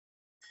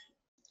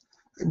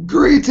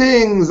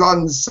Greetings,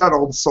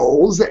 unsettled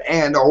souls,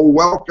 and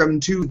welcome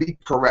to the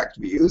Correct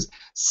Views.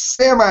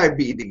 Sammy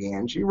B.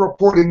 DeGangi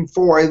reporting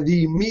for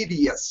the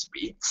Media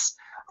Speaks.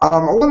 I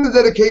want to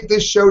dedicate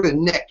this show to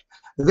Nick.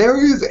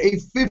 There is a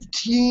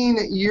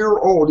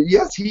 15-year-old.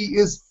 Yes, he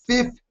is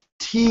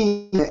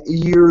 15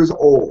 years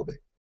old.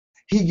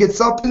 He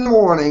gets up in the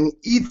morning,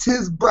 eats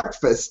his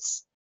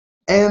breakfasts,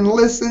 and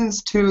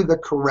listens to the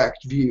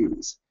Correct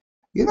Views.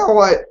 You know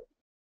what?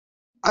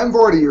 I'm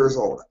 40 years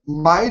old.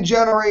 My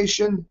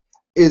generation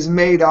is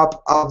made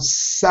up of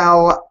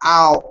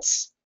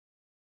sellouts.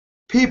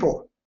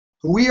 People,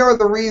 we are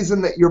the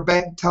reason that your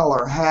bank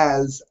teller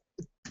has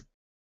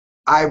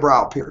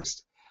eyebrow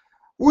pierced.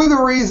 We're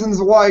the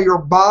reasons why your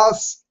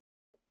boss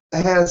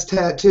has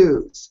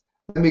tattoos.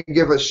 Let me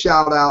give a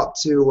shout out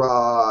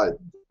to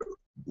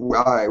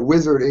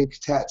Wizard Ink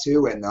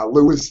Tattoo in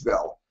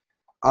Louisville,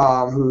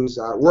 who's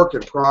a work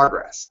in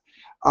progress.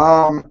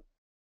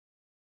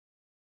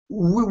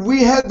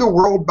 We had the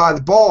world by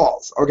the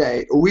balls,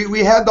 okay?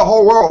 We had the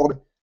whole world,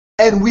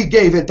 and we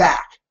gave it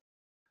back.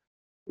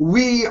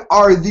 We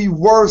are the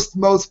worst,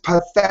 most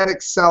pathetic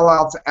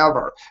sellouts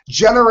ever.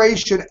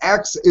 Generation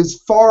X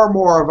is far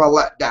more of a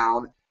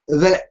letdown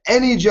than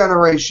any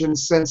generation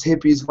since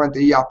hippies went to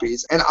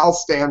yuppies, and I'll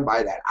stand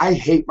by that. I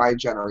hate my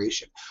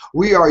generation.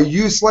 We are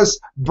useless,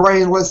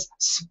 brainless,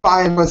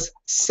 spineless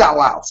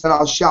sellouts, and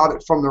I'll shout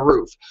it from the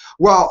roof.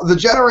 Well, the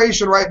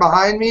generation right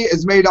behind me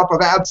is made up of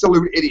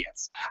absolute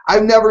idiots.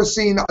 I've never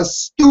seen a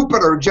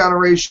stupider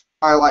generation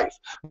in my life.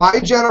 My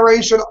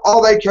generation,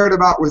 all they cared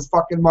about was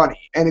fucking money.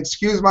 And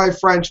excuse my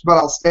French, but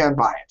I'll stand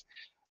by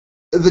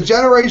it. The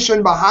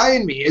generation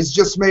behind me is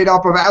just made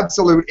up of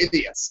absolute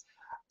idiots.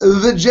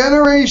 The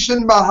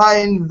generation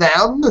behind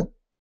them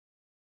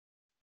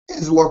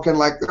is looking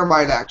like there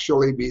might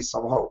actually be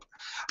some hope.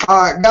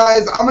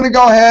 Guys, I'm going to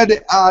go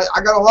ahead.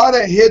 I got a lot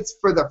of hits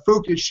for the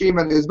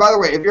Fukushima news. By the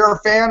way, if you're a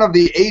fan of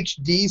the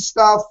HD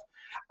stuff,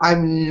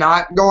 I'm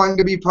not going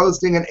to be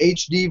posting an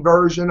HD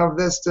version of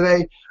this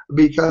today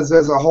because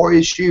there's a whole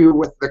issue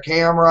with the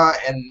camera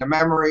and the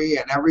memory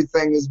and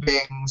everything is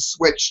being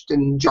switched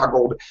and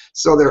juggled.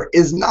 So there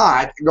is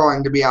not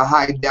going to be a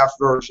high-def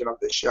version of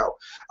this show.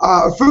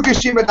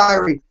 Fukushima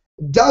Diary.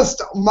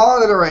 Dust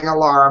monitoring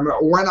alarm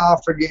went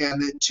off again,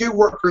 and 2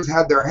 workers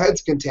had their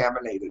heads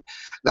contaminated.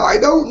 Now, I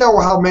don't know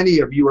how many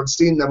of you have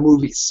seen the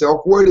movie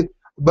Silkwood,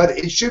 but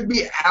it should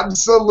be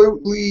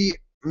absolutely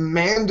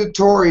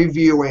mandatory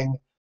viewing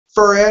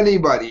for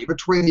anybody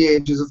between the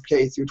ages of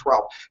K through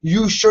 12.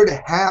 You should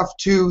have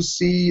to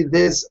see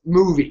this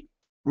movie.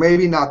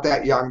 Maybe not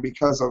that young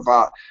because of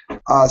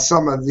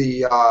some of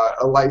the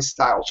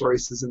lifestyle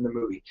choices in the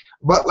movie.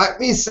 But let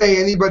me say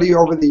anybody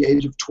over the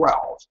age of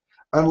 12.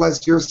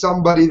 Unless you're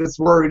somebody that's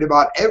worried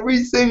about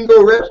every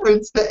single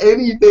reference to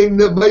anything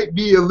that might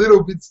be a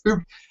little bit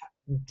stupid,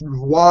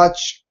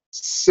 watch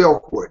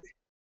Silkwood.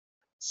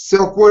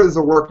 Silkwood is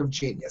a work of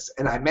genius.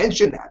 And I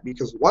mention that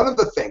because one of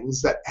the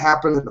things that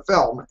happened in the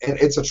film, and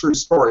it's a true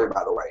story,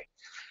 by the way,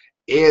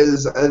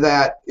 is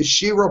that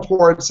she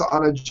reports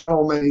on a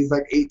gentleman, he's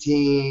like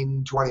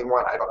 18,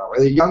 21, I don't know,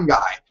 a young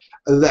guy,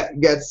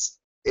 that gets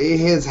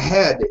his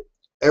head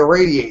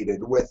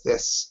irradiated with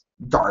this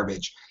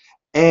garbage.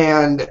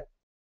 And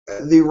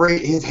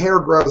his hair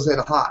grows in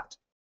hot.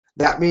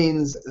 That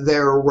means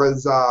there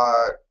was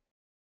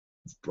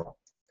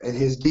in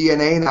his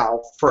DNA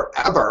now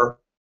forever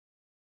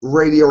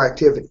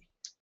radioactivity.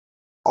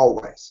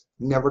 Always.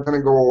 Never going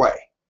to go away.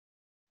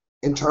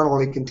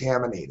 Internally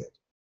contaminated.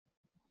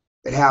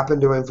 It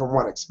happened to him from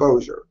one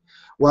exposure.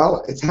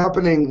 Well, it's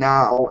happening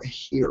now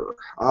here.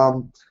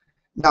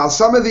 Now,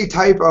 some of the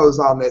typos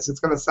on this, it's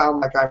going to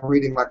sound like I'm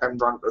reading like I'm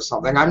drunk or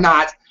something. I'm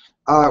not.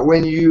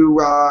 When you,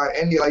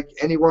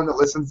 anyone that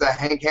listens to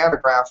Hank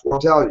Handicraft will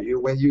tell you,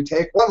 when you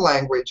take one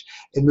language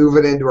and move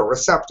it into a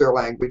receptor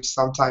language,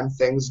 sometimes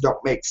things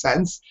don't make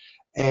sense.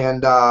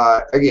 And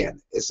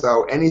again,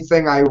 so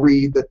anything I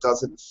read that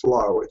doesn't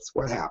flow, it's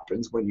what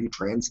happens when you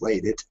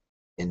translate it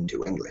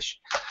into English.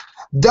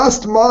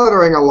 Dust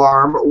monitoring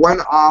alarm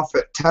went off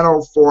at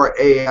 10:04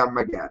 a.m.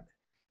 again.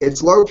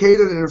 It's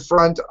located in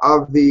front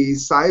of the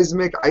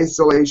seismic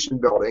isolation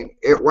building.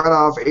 It went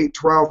off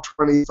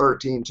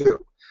 8/12/2013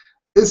 too.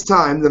 This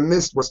time, the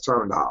mist was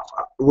turned off,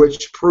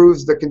 which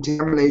proves the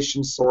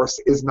contamination source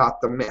is not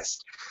the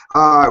mist.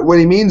 What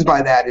he means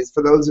by that is,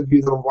 for those of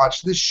you that have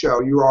watched this show,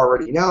 you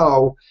already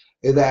know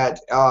that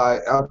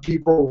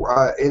people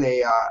in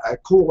a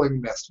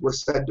cooling mist were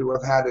said to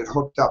have had it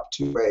hooked up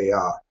to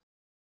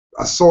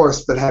a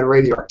source that had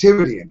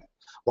radioactivity in it.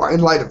 Well,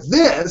 in light of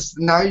this,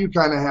 now you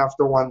kind of have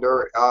to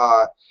wonder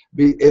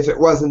if it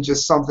wasn't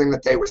just something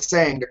that they were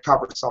saying to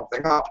cover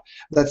something up,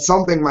 that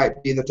something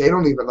might be that they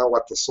don't even know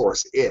what the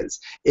source is.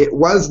 It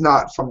was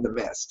not from the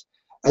mist.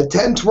 At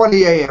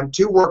 10:20 a.m.,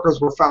 2 workers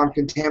were found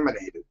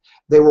contaminated.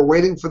 They were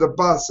waiting for the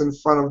bus in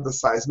front of the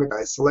seismic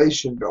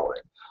isolation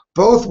building.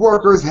 Both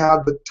workers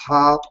had the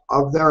top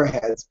of their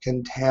heads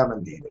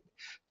contaminated.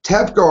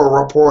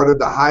 TEPCO reported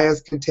the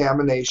highest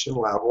contamination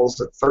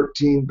levels at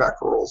 13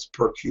 becquerels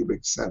per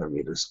cubic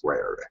centimeter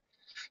squared.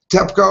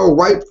 TEPCO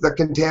wiped the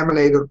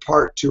contaminated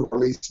part to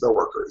release the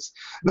workers.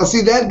 Now,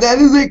 see, that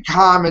is a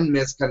common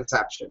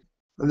misconception,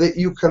 that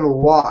you can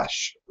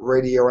wash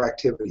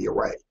radioactivity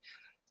away.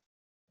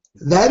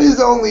 That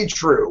is only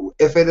true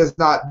if it has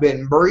not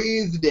been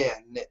breathed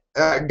in,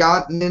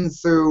 gotten in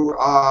through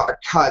a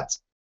cut,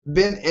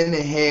 been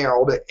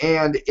inhaled,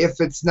 and if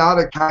it's not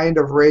a kind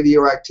of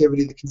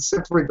radioactivity that can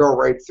simply go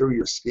right through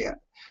your skin.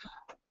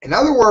 In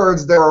other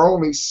words, there are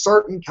only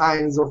certain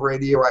kinds of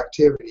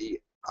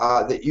radioactivity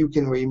that you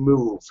can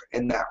remove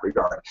in that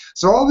regard.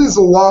 So all this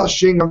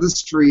washing of the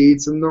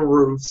streets and the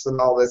roofs and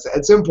all this,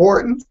 it's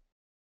important,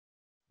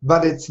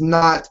 but it's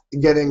not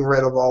getting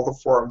rid of all the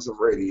forms of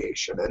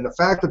radiation. And the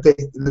fact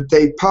that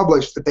they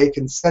published that they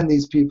can send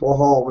these people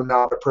home and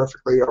now they're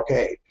perfectly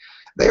okay.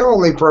 They're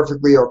only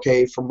perfectly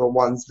okay from the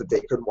ones that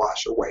they could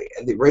wash away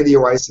and the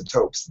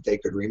radioisotopes that they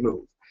could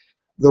remove.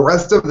 The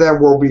rest of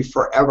them will be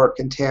forever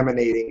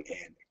contaminating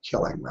and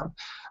killing them.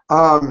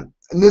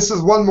 And this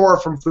is one more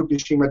from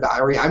Fukushima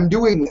Diary. I'm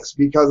doing this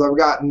because I've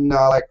gotten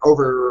like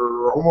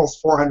over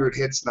almost 400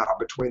 hits now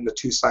between the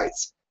two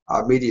sites,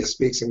 Media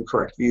Speaks and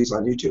Correct Views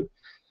on YouTube,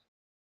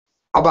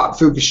 about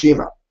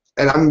Fukushima.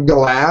 And I'm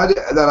glad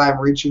that I'm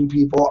reaching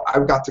people.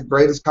 I've got the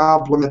greatest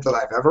compliment that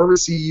I've ever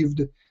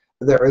received.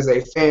 There is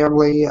a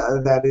family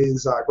that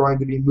is going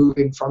to be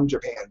moving from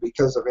Japan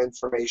because of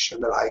information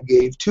that I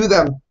gave to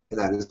them, and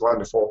that is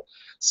wonderful.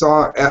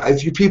 So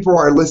if you people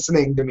are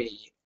listening to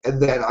me, and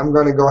then I'm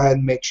going to go ahead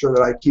and make sure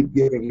that I keep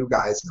giving you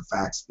guys the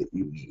facts that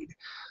you need.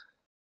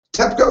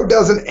 TEPCO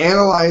doesn't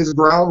analyze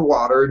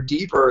groundwater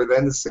deeper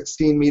than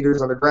 16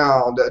 meters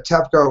underground.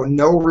 TEPCO,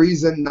 no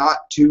reason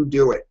not to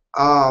do it.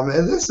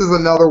 And this is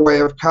another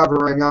way of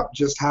covering up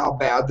just how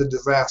bad the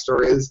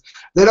disaster is.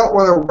 They don't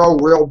want to go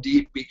real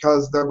deep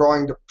because they're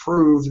going to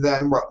prove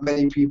then what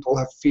many people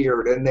have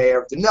feared and they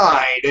have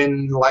denied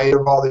in light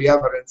of all the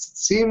evidence. It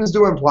seems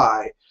to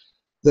imply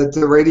that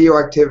the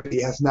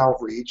radioactivity has now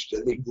reached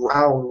the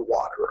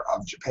groundwater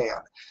of Japan.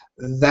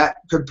 That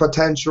could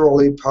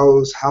potentially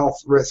pose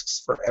health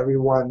risks for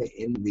everyone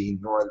in the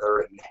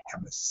northern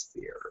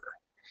hemisphere.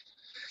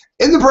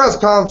 In the press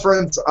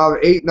conference of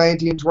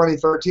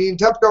 8/19/2013,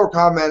 TEPCO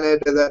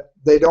commented that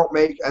they don't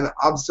make an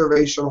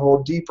observation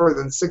hole deeper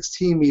than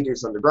 16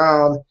 meters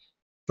underground,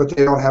 but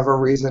they don't have a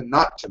reason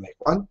not to make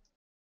one.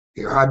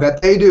 Here, I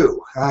bet they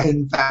do.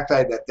 In fact,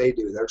 I bet they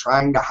do. They're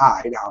trying to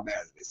hide how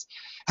bad it is.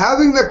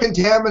 Having the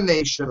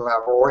contamination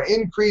level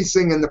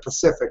increasing in the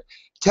Pacific,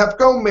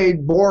 TEPCO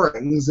made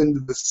borings into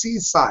the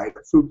seaside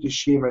of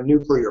Fukushima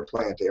nuclear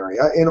plant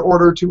area in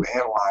order to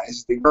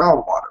analyze the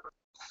groundwater.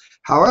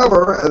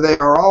 However, they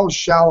are all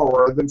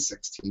shallower than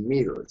 16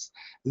 meters.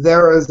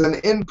 There is an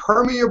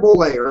impermeable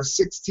layer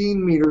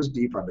 16 meters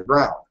deep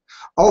underground.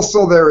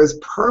 Also, there is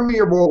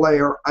permeable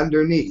layer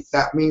underneath.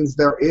 That means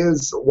there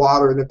is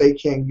water that they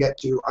can get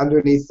to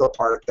underneath the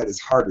part that is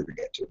harder to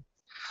get to.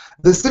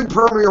 This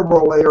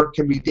impermeable layer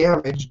can be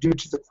damaged due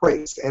to the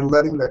quakes and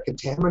letting the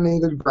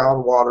contaminated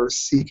groundwater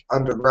seep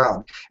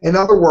underground. In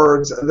other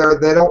words,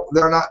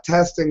 they're not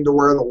testing to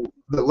where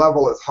the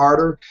level is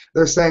harder.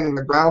 They're saying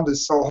the ground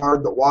is so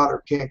hard the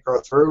water can't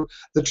go through.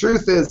 The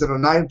truth is that a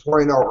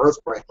 9.0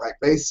 earthquake like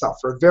they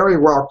suffered very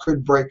well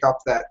could break up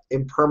that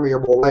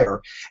impermeable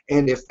layer.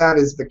 And if that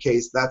is the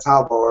case, that's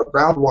how the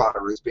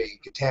groundwater is being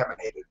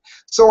contaminated.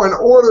 So in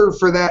order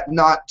for that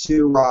not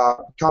to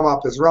come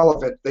up as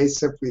relevant, they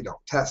simply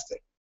don't test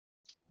it.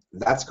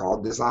 That's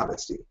called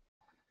dishonesty.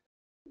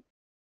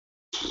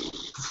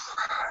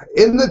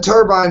 In the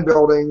turbine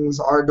buildings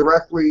are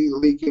directly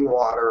leaking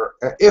water,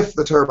 if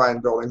the turbine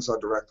buildings are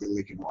directly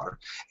leaking water,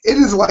 it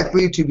is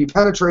likely to be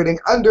penetrating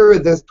under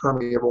this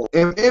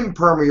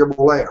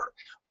impermeable layer.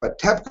 But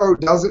TEPCO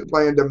doesn't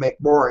plan to make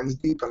borings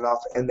deep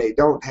enough, and they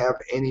don't have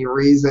any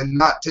reason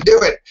not to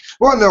do it.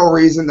 Well, no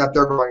reason that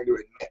they're going to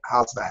admit.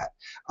 How's that?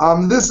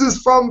 This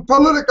is from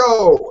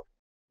Politico.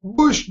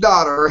 Bush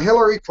daughter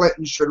Hillary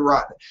Clinton should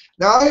run.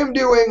 Now, I am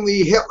doing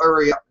the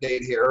Hitlery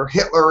update here.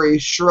 Hitlery,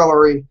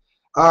 Shrillery.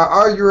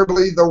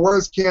 Arguably the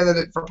worst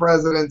candidate for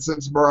president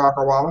since Barack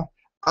Obama,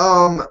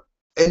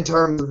 in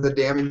terms of the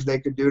damage they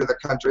could do to the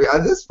country.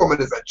 This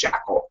woman is a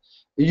jackal.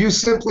 You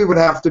simply would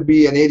have to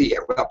be an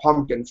idiot with a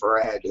pumpkin for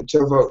a head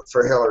to vote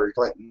for Hillary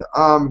Clinton.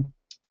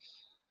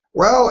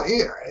 Well,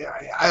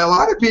 a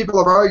lot of people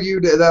have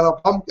argued that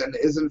a pumpkin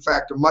is in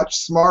fact much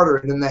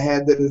smarter than the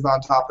head that is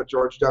on top of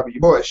George W.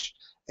 Bush,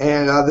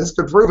 and this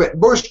could prove it.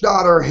 Bush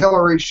daughter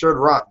Hillary should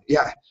run.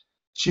 Yeah.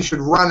 She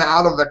should run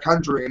out of the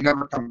country and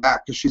never come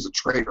back because she's a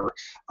traitor.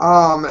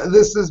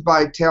 This is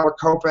by Taylor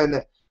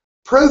Copen.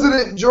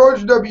 President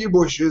George W.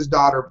 Bush's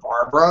daughter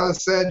Barbara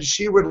said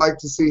she would like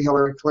to see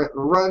Hillary Clinton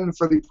run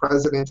for the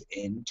president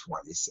in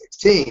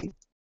 2016.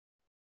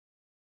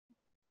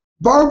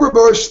 Barbara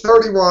Bush,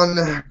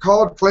 31,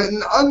 called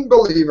Clinton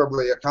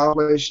unbelievably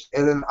accomplished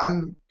in an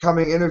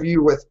upcoming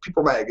interview with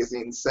People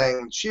magazine,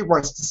 saying she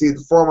wants to see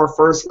the former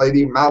First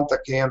Lady mount the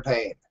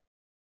campaign.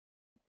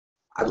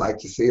 I'd like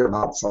to see her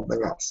mount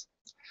something else.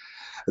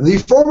 The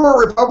former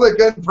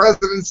Republican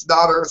president's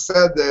daughter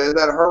said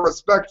that her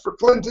respect for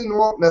Clinton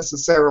won't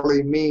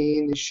necessarily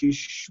mean she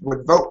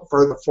would vote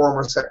for the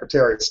former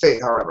Secretary of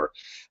State, however.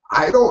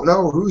 I don't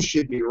know who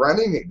she'd be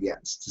running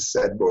against,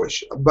 said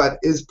Bush, but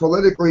is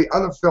politically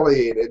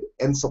unaffiliated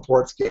and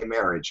supports gay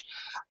marriage.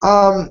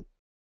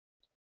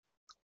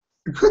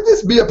 Could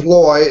this be a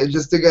ploy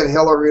just to get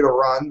Hillary to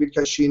run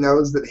because she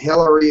knows that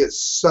Hillary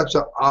is such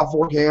an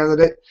awful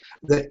candidate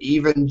that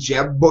even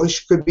Jeb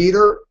Bush could beat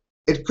her?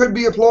 It could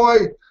be a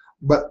ploy,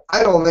 but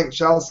I don't think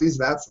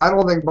I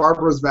don't think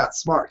Barbara's that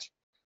smart.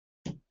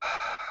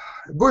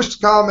 Bush's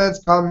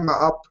comments come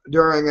up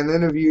during an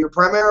interview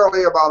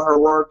primarily about her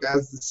work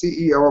as the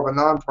CEO of a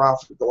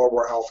nonprofit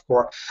global health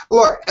corps.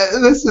 Look,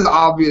 this is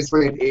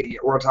obviously an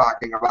idiot we're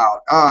talking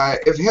about.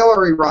 If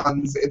Hillary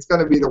runs, it's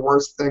going to be the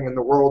worst thing in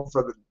the world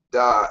for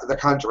the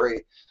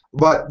country.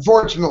 But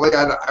fortunately,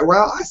 I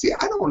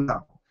don't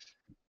know.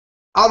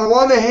 On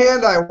one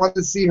hand, I want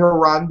to see her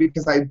run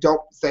because I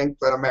don't think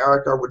that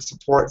America would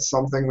support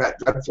something that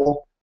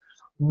dreadful.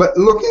 But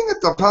looking at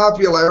the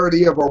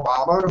popularity of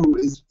Obama, who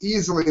is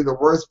easily the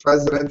worst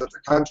president that the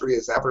country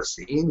has ever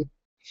seen,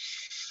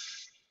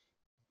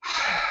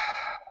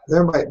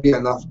 there might be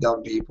enough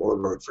dumb people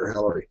to vote for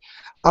Hillary.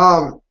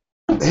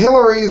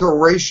 Hillary, the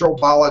racial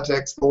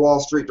politics, the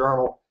Wall Street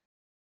Journal.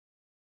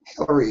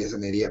 Hillary is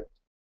an idiot.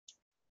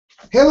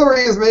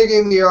 Hillary is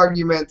making the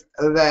argument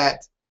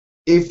that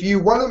if you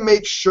want to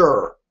make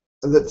sure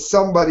that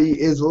somebody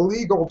is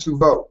legal to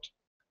vote,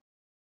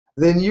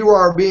 then you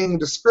are being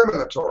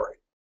discriminatory.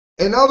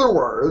 In other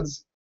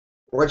words,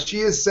 what she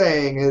is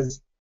saying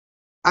is,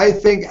 I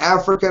think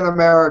African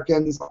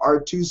Americans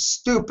are too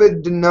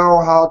stupid to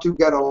know how to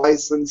get a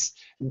license.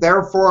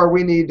 Therefore,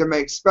 we need to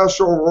make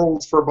special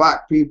rules for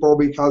black people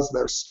because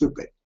they're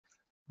stupid.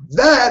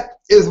 That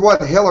is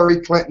what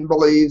Hillary Clinton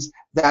believes.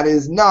 That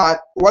is not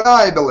what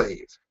I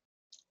believe.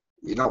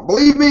 You don't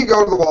believe me?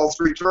 Go to the Wall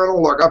Street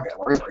Journal, look up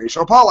Hillary's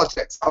racial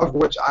politics, of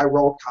which I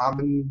will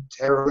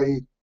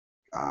commentarily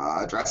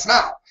address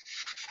now.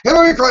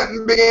 Hillary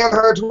Clinton began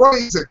her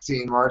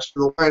 2016 march to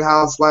the White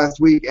House last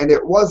week, and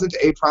it wasn't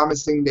a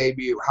promising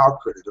debut. How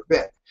could it have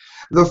been?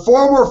 The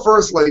former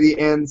First Lady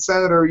and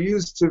Senator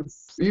used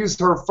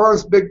her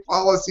first big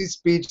policy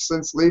speech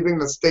since leaving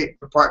the State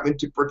Department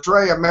to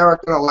portray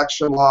American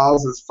election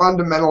laws as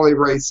fundamentally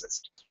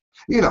racist.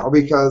 You know,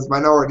 because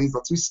minorities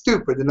are too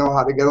stupid to know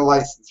how to get a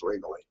license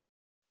legally.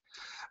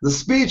 The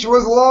speech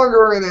was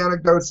longer in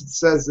anecdotes, it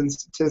says, in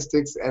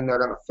statistics, and they're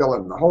going to fill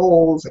in the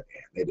holes, and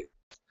they do.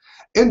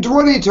 In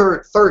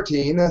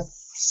 2013,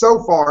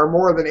 so far,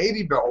 more than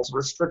 80 bills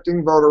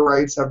restricting voter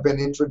rights have been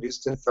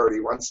introduced in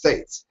 31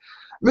 states.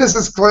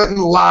 Mrs. Clinton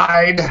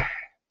lied,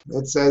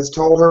 it says,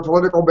 told her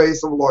political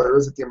base of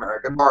lawyers at the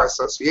American Bar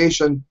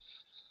Association.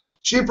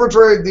 She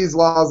portrayed these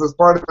laws as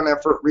part of an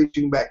effort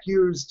reaching back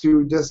years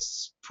to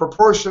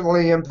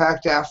disproportionately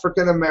impact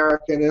African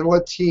American and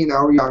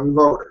Latino young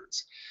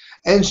voters.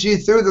 And she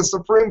threw the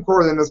Supreme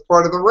Court in as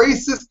part of the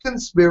racist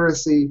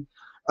conspiracy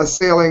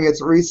assailing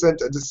its recent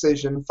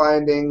decision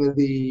finding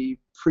the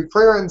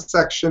preclearance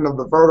section of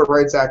the Voter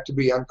Rights Act to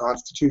be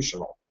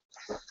unconstitutional.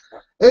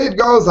 It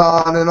goes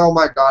on, and oh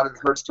my God, it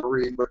hurts to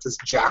read what this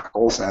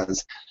jackal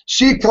says.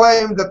 She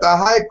claimed that the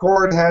High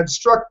Court had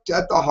struck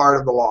at the heart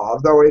of the law,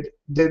 though it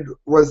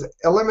was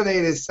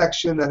eliminate a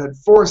section that had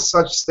forced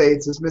such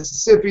states as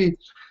Mississippi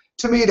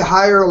to meet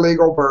higher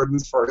legal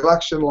burdens for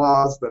election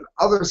laws than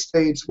other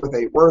states with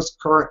a worse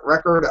current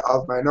record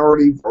of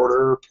minority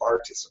voter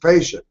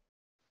participation.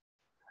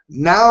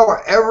 Now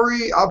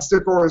every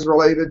obstacle is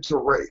related to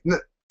race. Not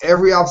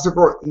every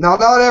obstacle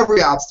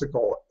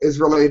is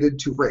related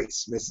to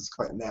race, Mrs.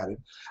 Clinton added.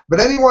 But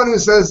anyone who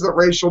says that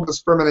racial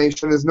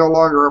discrimination is no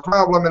longer a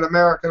problem in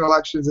American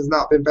elections has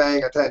not been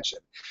paying attention.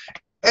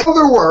 In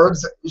other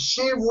words,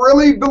 she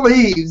really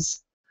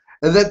believes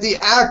that the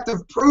act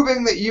of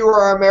proving that you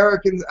are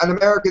an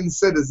American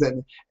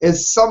citizen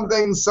is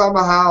something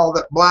somehow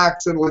that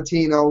blacks and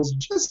Latinos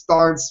just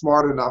aren't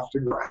smart enough to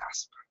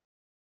grasp.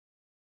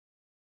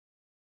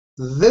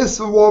 This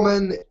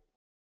woman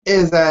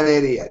is an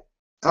idiot.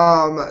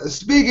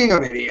 Speaking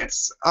of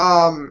idiots,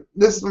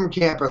 this is from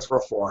Campus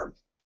Reform.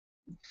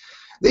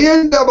 The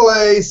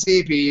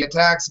NAACP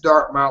attacks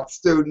Dartmouth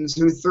students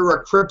who threw a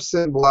Crips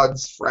and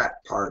Bloods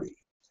frat party.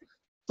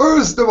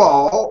 First of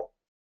all,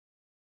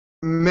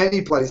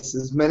 many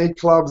places, many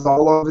clubs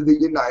all over the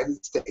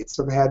United States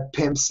have had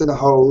pimps and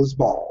hoes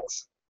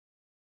balls.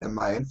 Am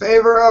I in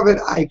favor of it?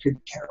 I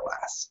could care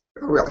less.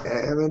 Really,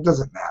 I mean, it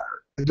doesn't matter.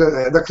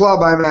 The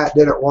club I'm at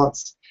did it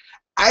once.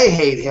 I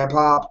hate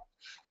hip-hop.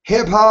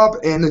 Hip-hop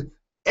and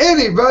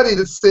anybody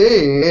that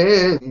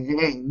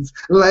sings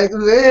like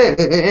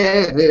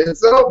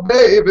this, oh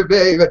baby,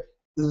 baby,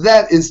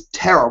 that is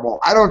terrible.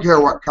 I don't care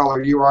what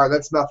color you are.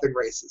 That's nothing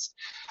racist.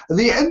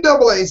 The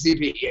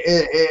NAACP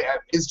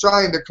is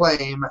trying to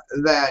claim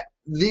that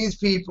these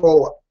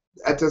people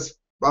at this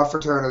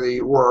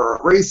fraternity were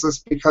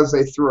racist because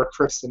they threw a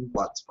Crips and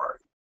Bloods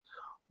party.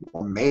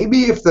 Well,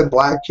 maybe if the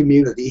black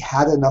community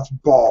had enough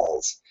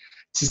balls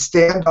to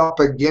stand up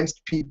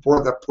against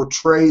people that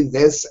portray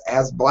this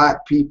as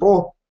black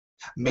people.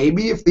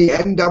 Maybe if the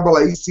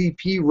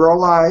NAACP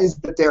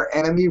realized that their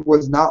enemy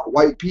was not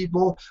white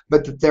people,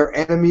 but that their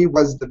enemy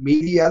was the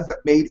media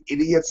that made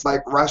idiots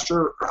like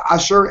Usher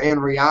and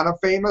Rihanna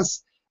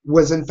famous,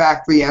 was in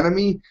fact the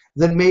enemy,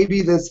 then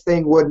maybe this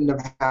thing wouldn't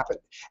have happened.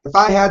 If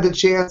I had the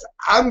chance,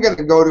 I'm going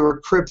to go to a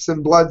Crips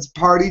and Bloods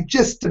party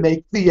just to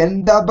make the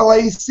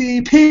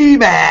NAACP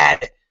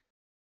mad.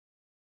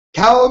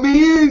 Count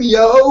me in,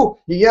 yo,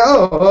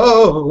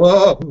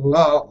 yo.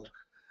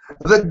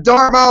 The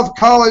Dartmouth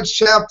College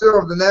chapter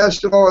of the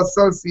National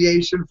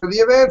Association for the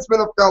Advancement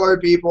of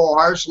Colored People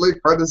harshly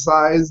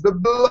criticized the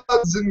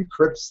Bloods and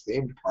Crips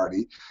themed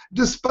party,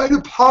 despite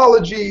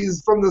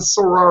apologies from the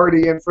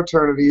sorority and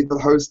fraternity that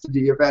hosted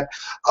the event.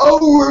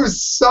 Oh, we're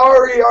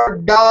sorry, our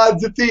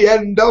gods at the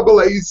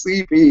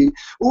NAACP.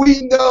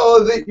 We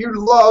know that you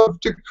love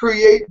to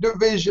create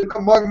division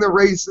among the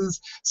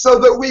races so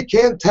that we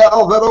can't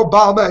tell that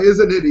Obama is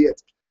an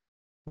idiot.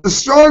 The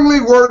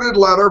strongly worded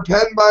letter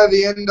penned by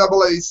the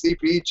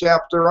NAACP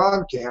chapter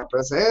on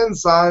campus and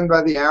signed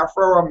by the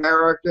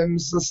Afro-American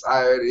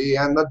Society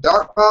and the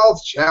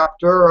Dartmouth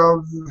chapter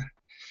of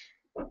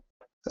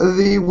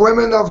the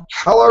Women of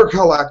Color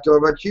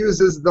Collective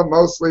accuses the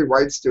mostly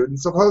white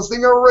students of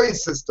hosting a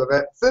racist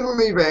event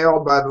thinly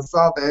veiled by the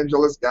Los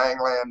Angeles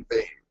gangland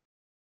theme.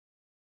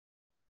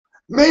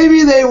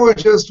 Maybe they were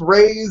just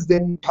raised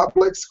in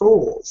public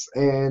schools,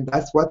 and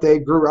that's what they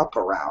grew up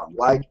around,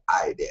 like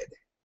I did.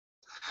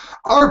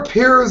 Our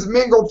peers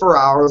mingled for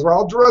hours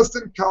while dressed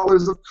in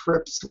colors of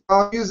Crips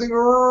while using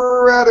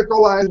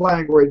radicalized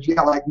language,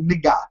 yeah, like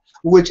nigga,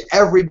 which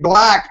every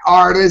black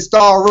artist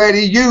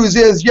already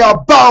uses, you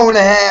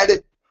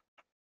bonehead.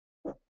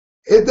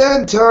 It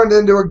then turned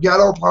into a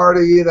ghetto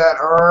party that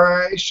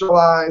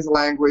racialized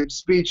language,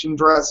 speech, and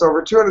dress.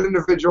 Over 200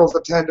 individuals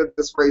attended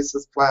this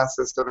racist,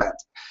 classist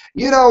event.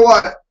 You know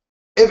what?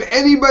 If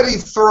anybody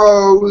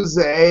throws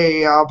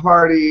a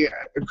party,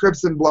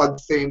 Crips and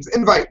Blood themes,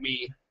 invite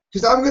me.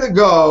 Because I'm going to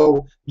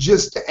go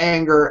just to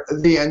anger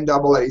the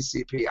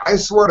NAACP. I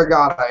swear to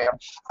God I am.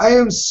 I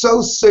am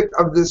so sick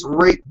of this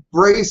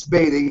race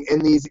baiting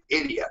in these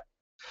idiots.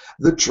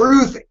 The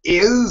truth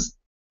is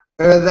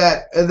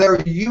that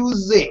they're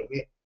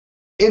using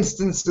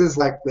instances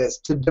like this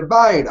to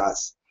divide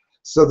us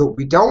so that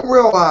we don't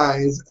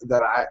realize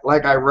that,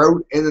 like I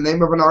wrote in the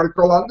name of an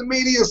article on the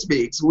Media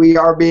Speaks, we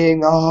are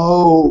being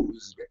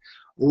hosed.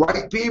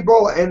 White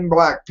people and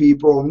black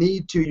people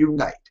need to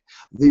unite.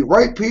 The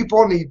white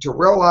people need to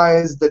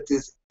realize that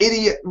this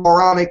idiot,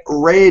 moronic,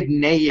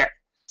 redneck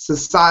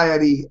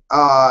society,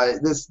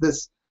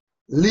 this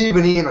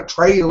living in a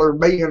trailer,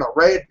 being a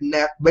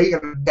redneck, being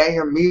a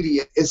damn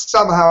idiot, is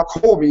somehow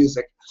cool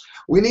music.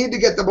 We need to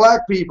get the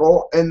black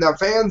people and the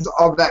fans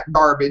of that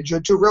garbage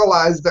to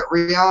realize that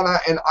Rihanna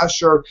and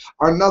Usher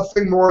are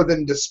nothing more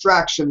than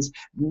distractions.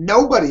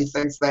 Nobody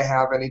thinks they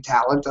have any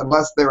talent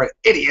unless they're an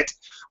idiot.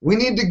 We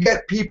need to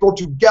get people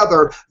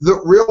together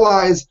that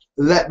realize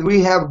that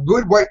we have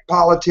good white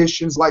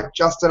politicians like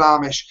Justin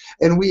Amish,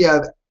 and we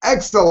have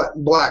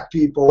excellent black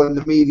people in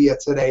the media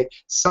today,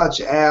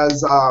 such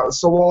as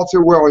Sir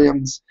Walter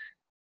Williams,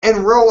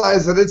 and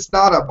realize that it's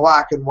not a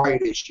black and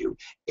white issue.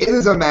 It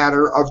is a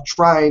matter of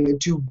trying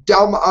to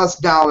dumb us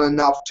down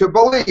enough to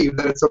believe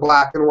that it's a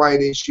black and white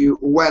issue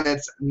when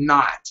it's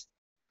not.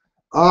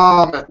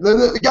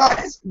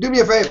 Guys, do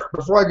me a favor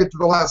before I get to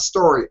the last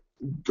story.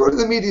 Go to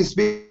the Media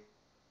Speak.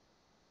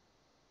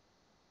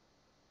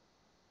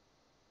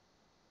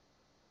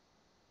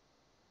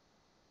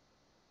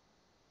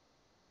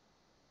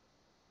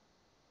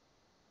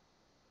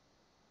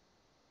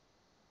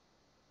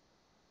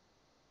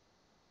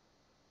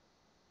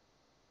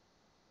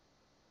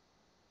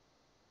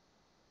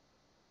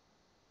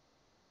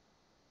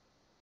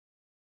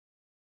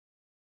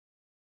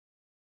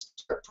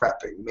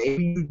 Prepping.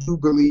 Maybe you do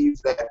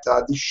believe that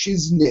the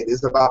shiznit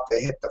is about to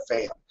hit the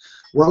fan.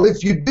 Well,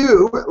 if you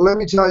do, let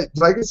me tell you,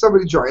 did I get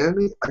somebody joining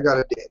me? I got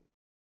a did.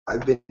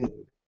 I've been.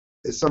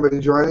 Is somebody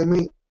joining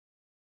me?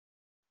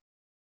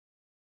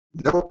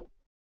 Nope.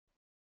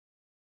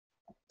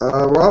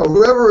 Well,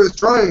 whoever is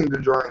trying to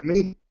join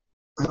me,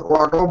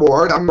 welcome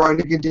aboard. I'm going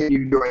to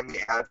continue doing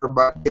the ad for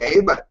Bud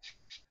Day, but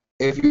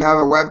if you have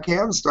a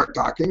webcam, start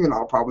talking, and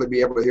I'll probably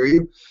be able to hear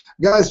you.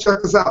 Guys,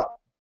 check this out.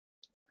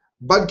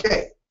 Bud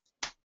K.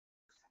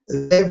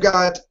 They've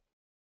got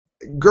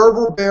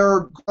Gerber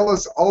Bear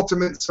Grillis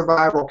Ultimate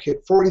Survival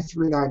Kit,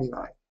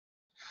 $43.99.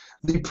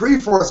 The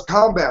Pre-Force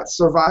Combat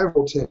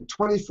Survival Tin,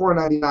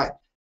 $24.99.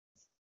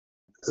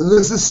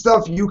 This is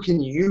stuff you can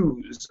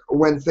use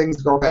when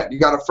things go bad. You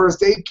got a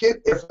first aid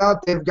kit? If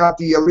not, they've got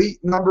the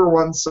Elite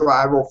 #1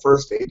 Survival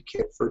First Aid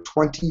Kit for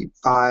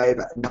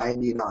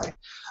 $25.99.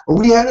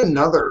 We had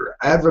another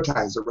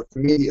advertiser with the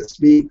Media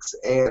Speaks,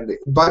 and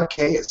Bud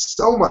K is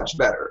so much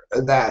better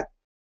that,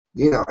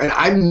 you know, and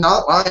I'm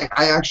not lying.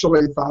 I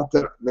actually thought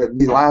that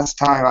the last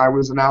time I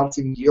was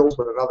announcing deals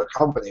with another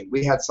company,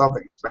 we had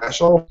something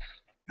special.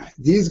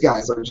 These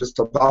guys are just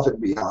above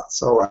and beyond.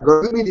 So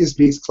go to the Media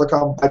Speaks, click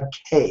on Bud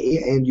K,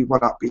 and you will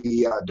not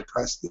be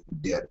depressed if you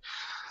did.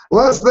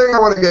 Last thing I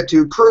want to get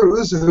to,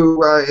 Cruz,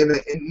 who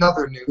in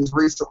other news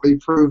recently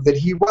proved that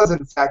he was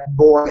in fact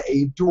born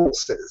a dual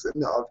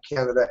citizen of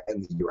Canada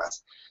and the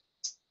U.S.